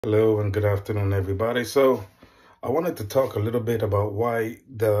Hello and good afternoon, everybody. So I wanted to talk a little bit about why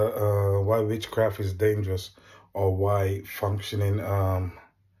witchcraft is dangerous, or why functioning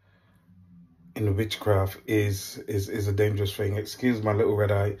in witchcraft is a dangerous thing. Excuse my little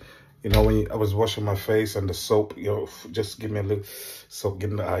red eye. You know, I was washing my face and the soap, just give me a little soap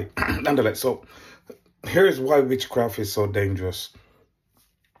in the eye. Nonetheless, so here's why witchcraft is so dangerous.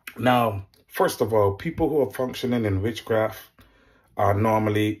 Now, first of all, people who are functioning in witchcraft are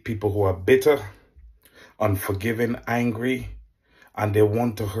normally people who are bitter, unforgiving, angry, and they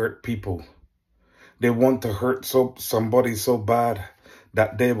want to hurt people. They want to hurt somebody so bad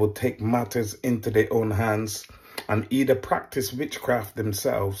that they will take matters into their own hands and either practice witchcraft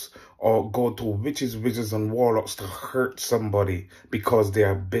themselves or go to witches, wizards, and warlocks to hurt somebody because they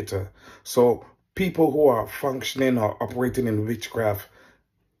are bitter. So people who are functioning or operating in witchcraft,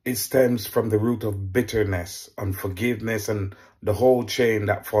 it stems from the root of bitterness, unforgiveness, and the whole chain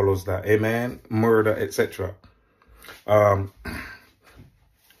that follows that. Amen. Murder, etc.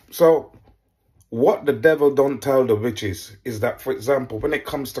 So what the devil don't tell the witches is that, for example, when it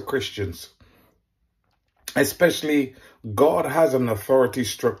comes to Christians, especially, God has an authority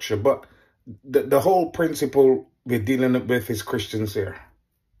structure, but the whole principle we're dealing with is Christians here.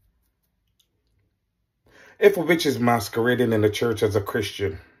 If a witch is masquerading in the church as a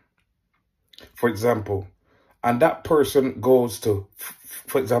Christian, for example, and that person goes to,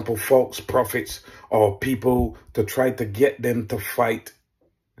 for example, false prophets or people to try to get them to fight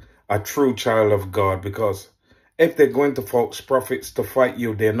a true child of God, because if they're going to false prophets to fight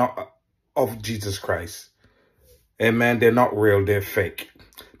you, they're not of Jesus Christ. Amen. They're not real. They're fake.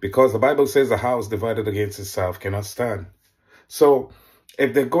 Because the Bible says a house divided against itself cannot stand. So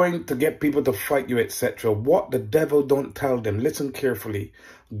if they're going to get people to fight you, etc., what the devil don't tell them, listen carefully.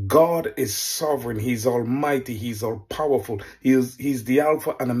 God is sovereign. He's almighty. He's all powerful. He's the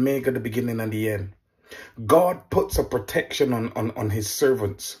Alpha and Omega, the beginning and the end. God puts a protection on his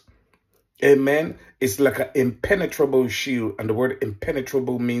servants. Amen. It's like an impenetrable shield. And the word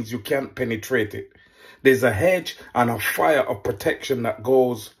impenetrable means you can't penetrate it. There's a hedge and a fire of protection that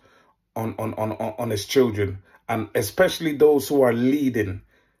goes on his children. And especially those who are leading,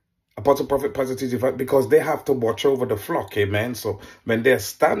 apostle, prophet, pastor, because they have to watch over the flock. Amen. So when they're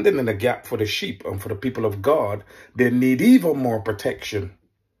standing in the gap for the sheep and for the people of God, they need even more protection,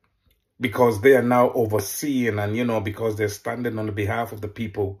 because they are now overseeing, and, because they're standing on the behalf of the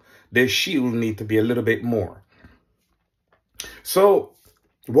people, their shield need to be a little bit more. So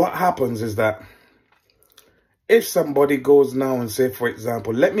what happens is that if somebody goes now and say, for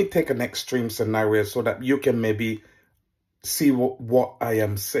example, let me take an extreme scenario so that you can maybe see what I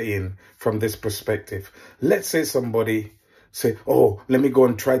am saying from this perspective. Let's say somebody say, oh, let me go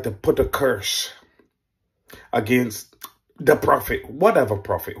and try to put a curse against the prophet, whatever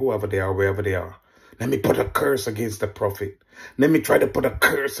prophet, whoever they are, wherever they are. Let me put a curse against the prophet. Let me try to put a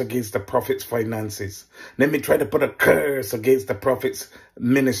curse against the prophet's finances. Let me try to put a curse against the prophet's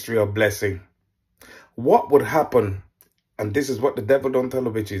ministry or blessing. What would happen, and this is what the devil don't tell the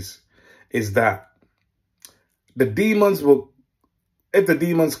witches, is that the demons will, if the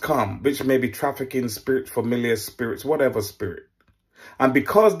demons come, which may be trafficking spirit, familiar spirits, whatever spirit, and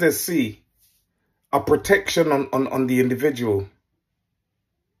because they see a protection on the individual,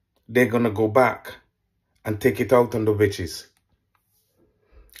 they're going to go back and take it out on the witches.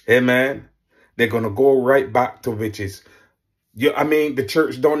 Amen. They're going to go right back to witches. The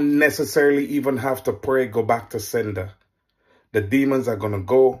church don't necessarily even have to pray, go back to sender. The demons are going to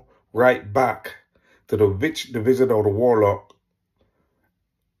go right back to the witch, the wizard, or the warlock,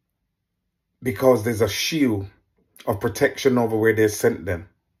 because there's a shield of protection over where they sent them.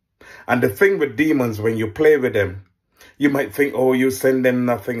 And the thing with demons, when you play with them, you might think, oh, you send them,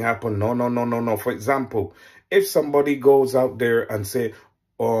 nothing happened. No, no, no, no, no. For example, if somebody goes out there and say,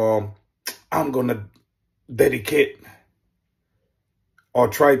 I'm going to dedicate, or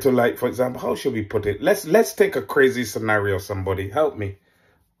try to, like, for example, how should we put it? Let's take a crazy scenario. Somebody help me.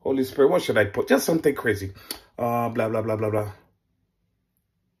 Holy Spirit, what should I put? Just something crazy. Blah, blah, blah, blah, blah.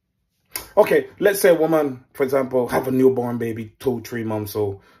 Okay, let's say a woman, for example, have a newborn baby, 2-3 months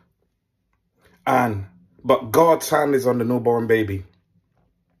old. But God's hand is on the newborn baby.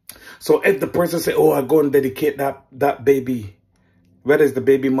 So if the person say, oh, I go and dedicate that baby, whether it's the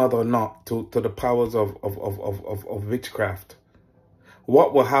baby mother or not, to the powers of witchcraft,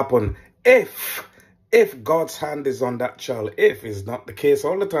 what will happen if God's hand is on that child? If it's not the case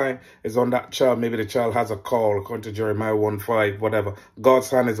all the time, is on that child. Maybe the child has a call, according to Jeremiah 1:5, whatever.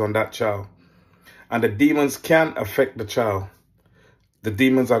 God's hand is on that child. And the demons can't affect the child. The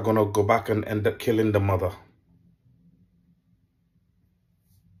demons are going to go back and end up killing the mother.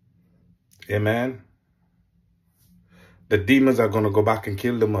 Amen. The demons are going to go back and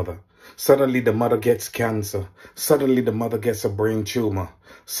kill the mother. Suddenly the mother gets cancer. Suddenly the mother gets a brain tumor.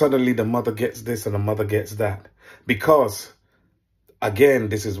 Suddenly the mother gets this and the mother gets that. Because, again,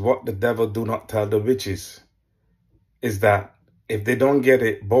 this is what the devil do not tell the witches. Is that if they don't get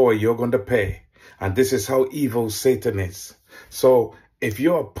it, boy, you're going to pay. And this is how evil Satan is. So if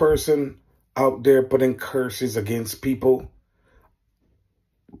you're a person out there putting curses against people,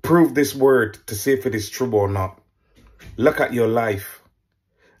 prove this word to see if it is true or not. Look at your life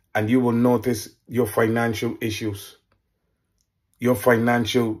and you will notice your financial issues.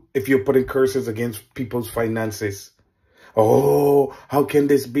 If you're putting curses against people's finances. Oh, how can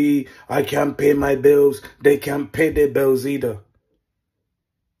this be? I can't pay my bills. They can't pay their bills either.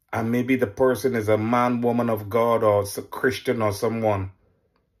 And maybe the person is a man, woman of God, or a Christian or someone.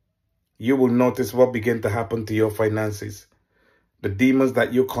 You will notice what begin to happen to your finances. The demons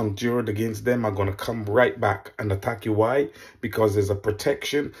that you conjured against them are going to come right back and attack you. Why? Because there's a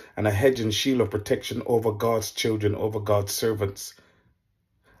protection and a hedge and shield of protection over God's children, over God's servants.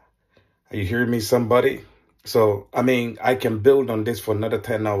 Are you hearing me, somebody? So, I mean, I can build on this for another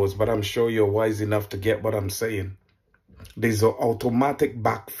 10 hours, but I'm sure you're wise enough to get what I'm saying. There's an automatic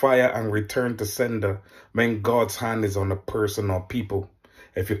backfire and return to sender when God's hand is on a person or people.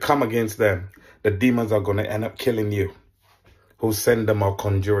 If you come against them, the demons are going to end up killing you, who send them or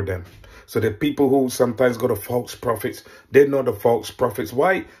conjure them. So the people who sometimes go to false prophets, they know the false prophets.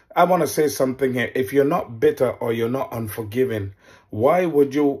 Why? I want to say something here. If you're not bitter or you're not unforgiving, why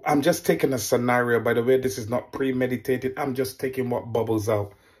would you? I'm just taking a scenario. By the way, this is not premeditated. I'm just taking what bubbles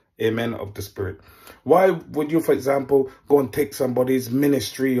out. Amen, of the Spirit. Why would you, for example, go and take somebody's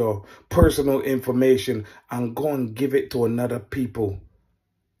ministry or personal information and go and give it to another people?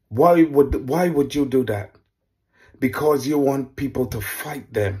 Why would you do that? Because you want people to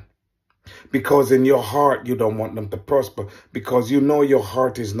fight them. Because in your heart, you don't want them to prosper. Because you know your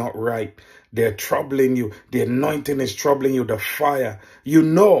heart is not right. They're troubling you. The anointing is troubling you. The fire. You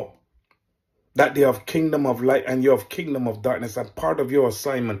know that they have kingdom of light and you have kingdom of darkness. And part of your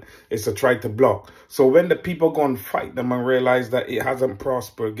assignment is to try to block. So when the people go and fight them and realize that it hasn't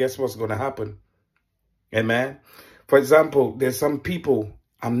prospered, guess what's going to happen? Amen. For example, there's some people,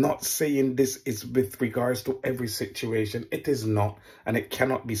 I'm not saying this is with regards to every situation. It is not, and it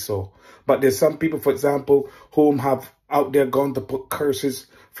cannot be so. But there's some people, for example, whom have out there gone to put curses.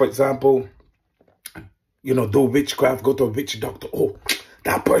 For example, you know, do witchcraft, go to a witch doctor. Oh,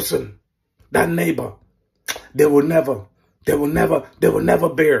 that person, that neighbor, they will never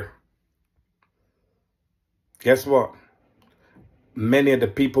bear. Guess what? Many of the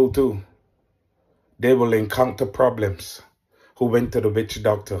people too, they will encounter problems who went to the witch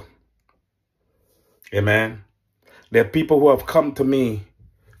doctor. Amen. There are people who have come to me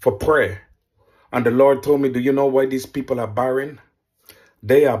for prayer. And the Lord told me, do you know why these people are barren?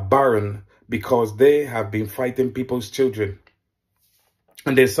 They are barren because they have been fighting people's children.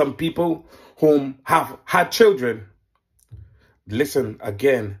 And there's some people whom have had children. Listen,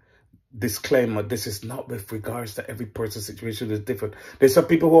 again, disclaimer, this is not with regards to every person's situation is different. There's some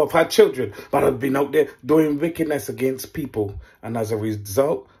people who have had children, but have been out there doing wickedness against people. And as a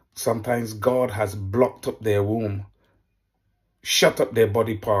result, sometimes God has blocked up their womb, shut up their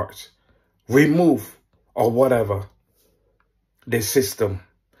body parts, remove or whatever their system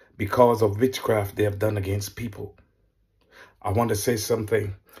because of witchcraft they have done against people. I want to say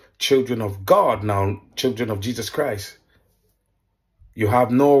something. Children of God now, children of Jesus Christ, you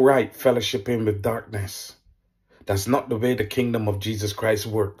have no right fellowshipping with darkness. That's not the way the kingdom of Jesus Christ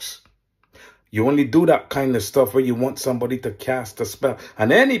works. You only do that kind of stuff where you want somebody to cast a spell.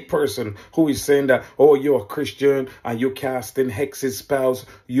 And any person who is saying that, oh, you're a Christian and you're casting hexes, spells,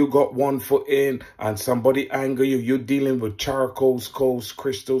 you got one foot in and somebody anger you, you're dealing with charcoals, coals,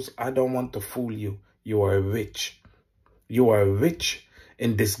 crystals. I don't want to fool you. You are a witch. You are a witch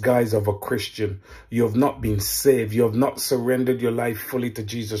in disguise of a Christian. You have not been saved. You have not surrendered your life fully to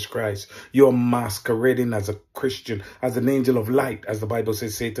Jesus Christ. You're masquerading as a Christian, as an angel of light. As the Bible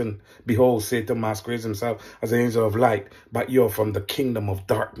says, Satan, behold, Satan masquerades himself as an angel of light, but you're from the kingdom of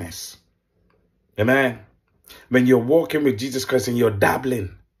darkness. Amen. When you're walking with Jesus Christ and you're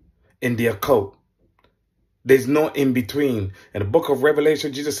dabbling in the occult, there's no in between. In the book of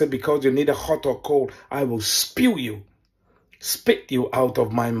Revelation, Jesus said, because you're neither hot or cold, I will spew you. Spit you out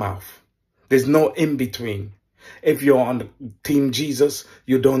of my mouth. There's no in between. If you're on the team Jesus,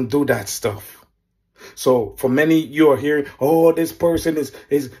 you don't do that stuff. So for many, you are hearing, oh, this person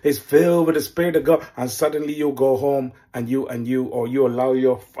is filled with the Spirit of God. And suddenly you go home and you allow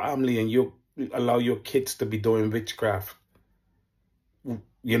your family and you allow your kids to be doing witchcraft.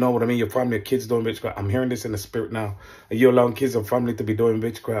 You know what I mean? Your family, your kids doing witchcraft. I'm hearing this in the spirit now. You're allowing kids and family to be doing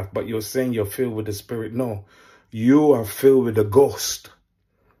witchcraft, but you're saying you're filled with the spirit. No, you are filled with the ghost,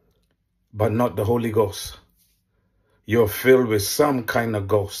 but not the Holy Ghost. You're filled with some kind of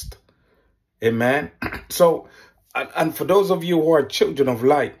ghost. Amen. So, and for those of you who are children of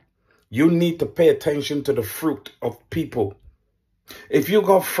light, you need to pay attention to the fruit of people. If you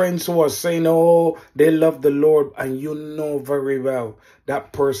got friends who are saying, oh, they love the Lord, and you know very well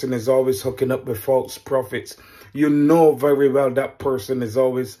that person is always hooking up with false prophets. You know very well that person is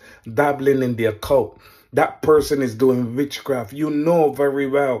always dabbling in the occult. That person is doing witchcraft. You know very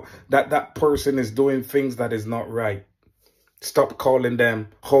well that that person is doing things that is not right. Stop calling them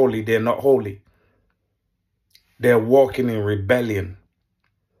holy. They're not holy. They're walking in rebellion.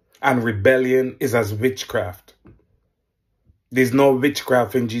 And rebellion is as witchcraft. There's no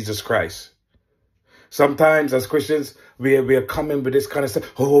witchcraft in Jesus Christ. Sometimes as Christians, we are coming with this kind of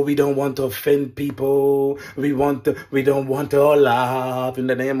stuff. Oh, we don't want to offend people. We don't want to laugh in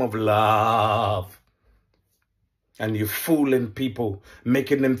the name of love. And you're fooling people,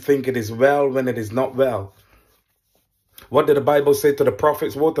 making them think it is well when it is not well. What did the Bible say to the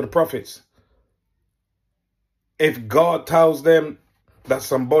prophets? Woe to the prophets. If God tells them that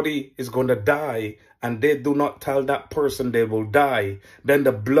somebody is going to die and they do not tell that person they will die, then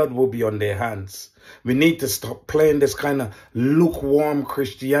the blood will be on their hands. We need to stop playing this kind of lukewarm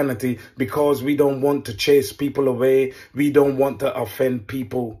Christianity because we don't want to chase people away. We don't want to offend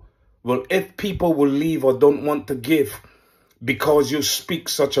people. Well, if people will leave or don't want to give because you speak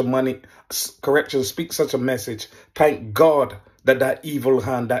such a speak such a message, thank God that evil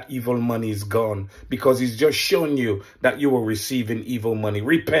hand, that evil money is gone, because he's just shown you that you were receiving evil money.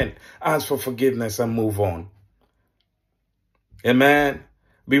 Repent, ask for forgiveness, and move on. Amen.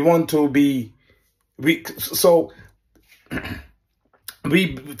 We want to be,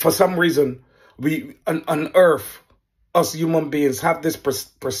 for some reason, we on earth, us human beings have this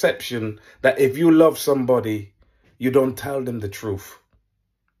perception that if you love somebody, you don't tell them the truth.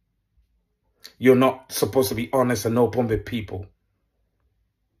 You're not supposed to be honest and open with people.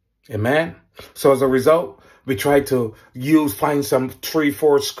 Amen. So as a result, we try to find some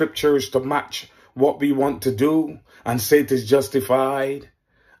 3-4 scriptures to match what we want to do and say it is justified.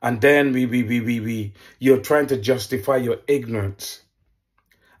 And then you're trying to justify your ignorance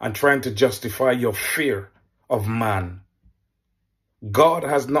and trying to justify your fear of man. God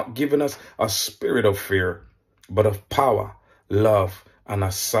has not given us a spirit of fear, but of power, love, and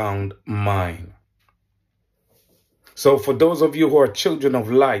a sound mind. So for those of you who are children of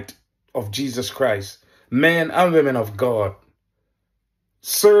light of Jesus Christ, men and women of God,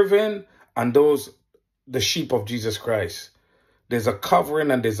 serving and the sheep of Jesus Christ, there's a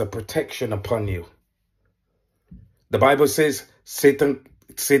covering and there's a protection upon you. The Bible says Satan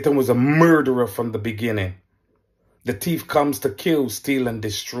was a murderer from the beginning. The thief comes to kill, steal, and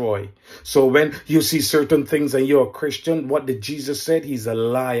destroy. So when you see certain things and you're a Christian, what did Jesus say? He's a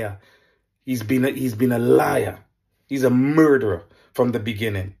liar. He's been a liar. He's a murderer from the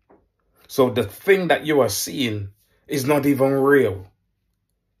beginning. So the thing that you are seeing is not even real.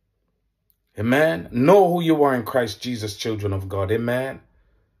 Amen. Know who you are in Christ Jesus, children of God. Amen.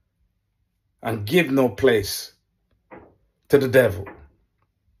 And give no place to the devil.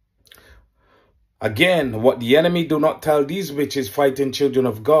 Again, what the enemy do not tell these witches fighting children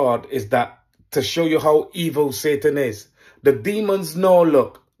of God is that to show you how evil Satan is. The demons know,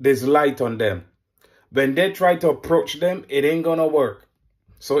 look, there's light on them. When they try to approach them, it ain't going to work.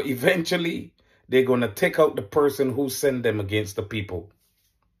 So eventually, they're going to take out the person who sent them against the people.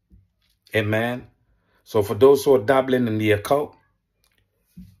 Amen. So for those who are dabbling in the occult,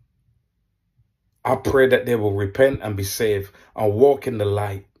 I pray that they will repent and be saved and walk in the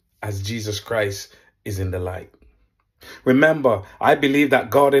light as Jesus Christ is in the light. Remember, I believe that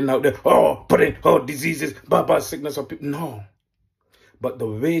God ain't out there, diseases, sickness of people. No. But the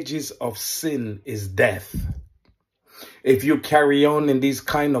wages of sin is death. If you carry on in these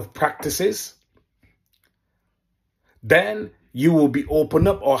kind of practices, then you will be opened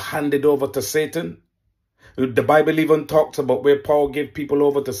up or handed over to Satan. The Bible even talks about where Paul gave people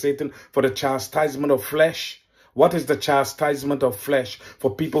over to Satan for the chastisement of flesh. What is the chastisement of flesh?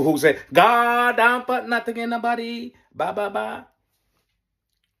 For people who say, God, don't put nothing in nobody.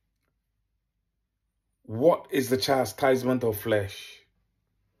 What is the chastisement of flesh?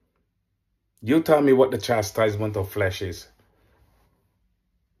 You tell me what the chastisement of flesh is.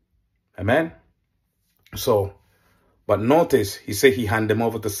 Amen? So, but notice, he said he handed them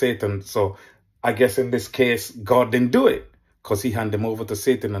over to Satan. So, I guess in this case, God didn't do it because he handed them over to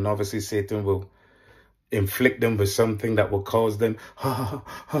Satan. And obviously, Satan will inflict them with something that will cause them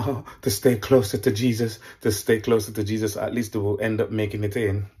to stay closer to Jesus, at least they will end up making it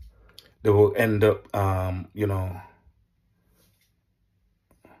in. They will end up, you know,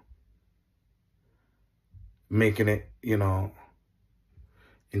 making it, you know,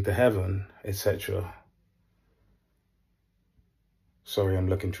 into heaven, etc. Sorry, I'm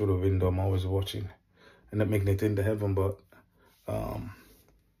looking through the window. I'm always watching. End up making it into heaven, but,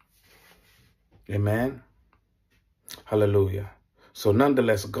 amen. Hallelujah. So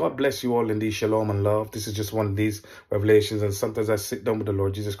nonetheless, God bless you all in these shalom and love. This is just one of these revelations. And sometimes I sit down with the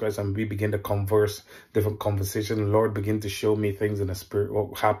Lord Jesus Christ and we begin to converse, different conversations. The Lord begin to show me things in the spirit,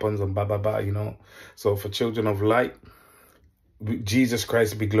 what happens and blah, blah, blah, you know. So for children of light, Jesus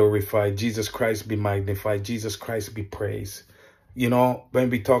Christ be glorified. Jesus Christ be magnified. Jesus Christ be praised. You know, when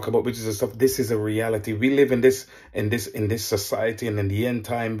we talk about witches and stuff, this is a reality. We live in this society and in the end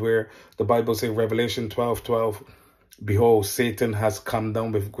time where the Bible says, Revelation 12:12, behold, Satan has come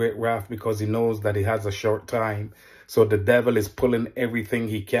down with great wrath because he knows that he has a short time. So the devil is pulling everything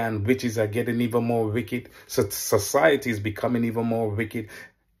he can. Witches are getting even more wicked. So society is becoming even more wicked.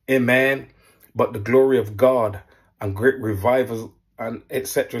 Amen. But the glory of God and great revivals and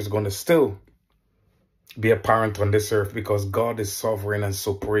etc. is going to still be apparent on this earth because God is sovereign and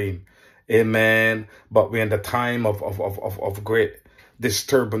supreme. Amen. But we're in the time of great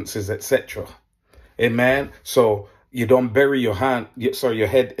disturbances, etc. Amen. So you don't bury your head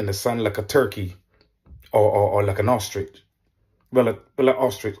in the sand like a turkey or like an ostrich. Well, an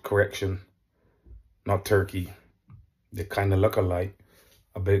ostrich, correction, not turkey. They kind of look alike.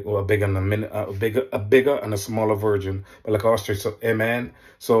 A bigger and a smaller version, but like ostrich. So, amen.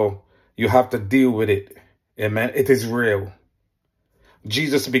 So you have to deal with it. Amen. It is real.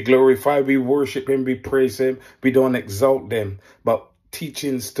 Jesus be glorified. We worship him. We praise him. We don't exalt them. But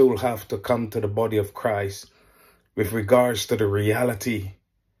teachings still have to come to the body of Christ with regards to the reality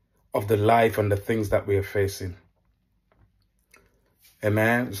of the life and the things that we are facing.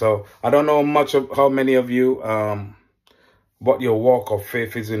 Amen. So I don't know much of how many of you, what your walk of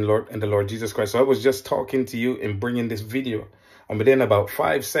faith is in the Lord Jesus Christ. So I was just talking to you and bringing this video. And within about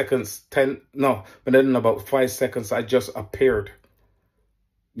 5 seconds, within about 5 seconds, I just appeared.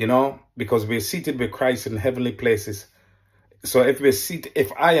 You know, because we're seated with Christ in heavenly places. So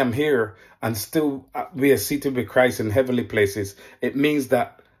if I am here and still we are seated with Christ in heavenly places, it means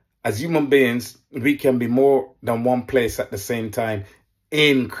that as human beings, we can be more than one place at the same time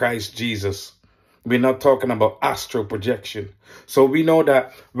in Christ Jesus. We're not talking about astral projection. So we know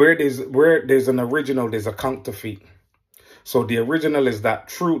that where there's an original, there's a counterfeit. So the original is that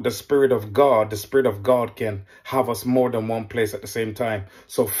through the Spirit of God can have us more than one place at the same time.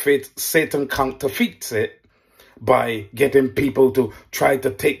 So Satan counterfeits it by getting people to try to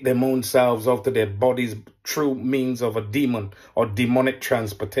take their own selves out of their bodies through means of a demon or demonic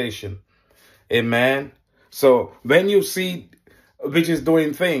transportation. Amen. So when you see witches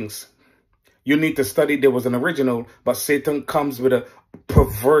doing things, you need to study. There was an original, but Satan comes with a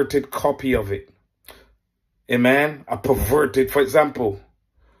perverted copy of it. Amen. A perverted, for example,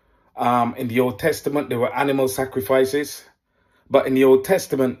 in the Old Testament, there were animal sacrifices. But in the Old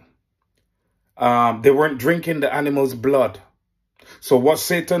Testament, they weren't drinking the animal's blood. So what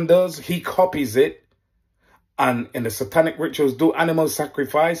Satan does, he copies it. And in the satanic rituals, do animal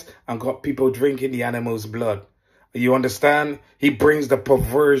sacrifice and got people drinking the animal's blood. You understand? He brings the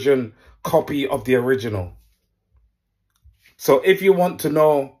perversion copy of the original. So if you want to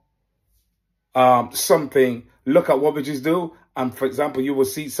know something, look at what witches do. And for example, you will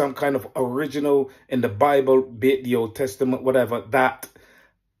see some kind of original in the Bible, be it the Old Testament, whatever, that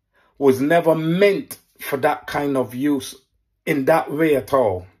was never meant for that kind of use in that way at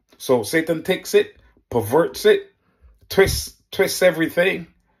all. So Satan takes it, perverts it, twists everything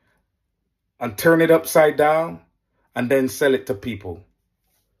and turn it upside down and then sell it to people.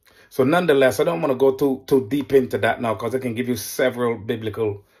 So nonetheless, I don't want to go too deep into that now because I can give you several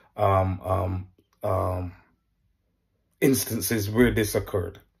biblical instances where this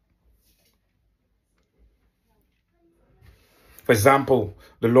occurred. For example,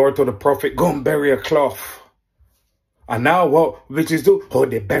 the Lord told the prophet, go and bury a cloth. And now what witches do? Oh,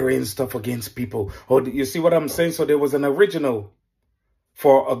 they're burying stuff against people. Oh, you see what I'm saying? So there was an original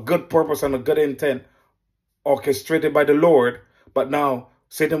for a good purpose and a good intent orchestrated by the Lord. But now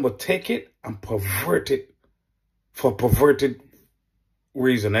Satan will take it and pervert it for perverted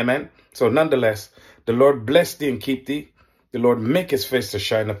reason. Amen. So nonetheless, the Lord bless thee and keep thee. The Lord make his face to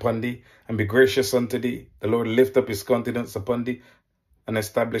shine upon thee and be gracious unto thee. The Lord lift up his countenance upon thee and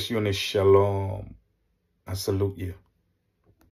establish you in his shalom. I salute you.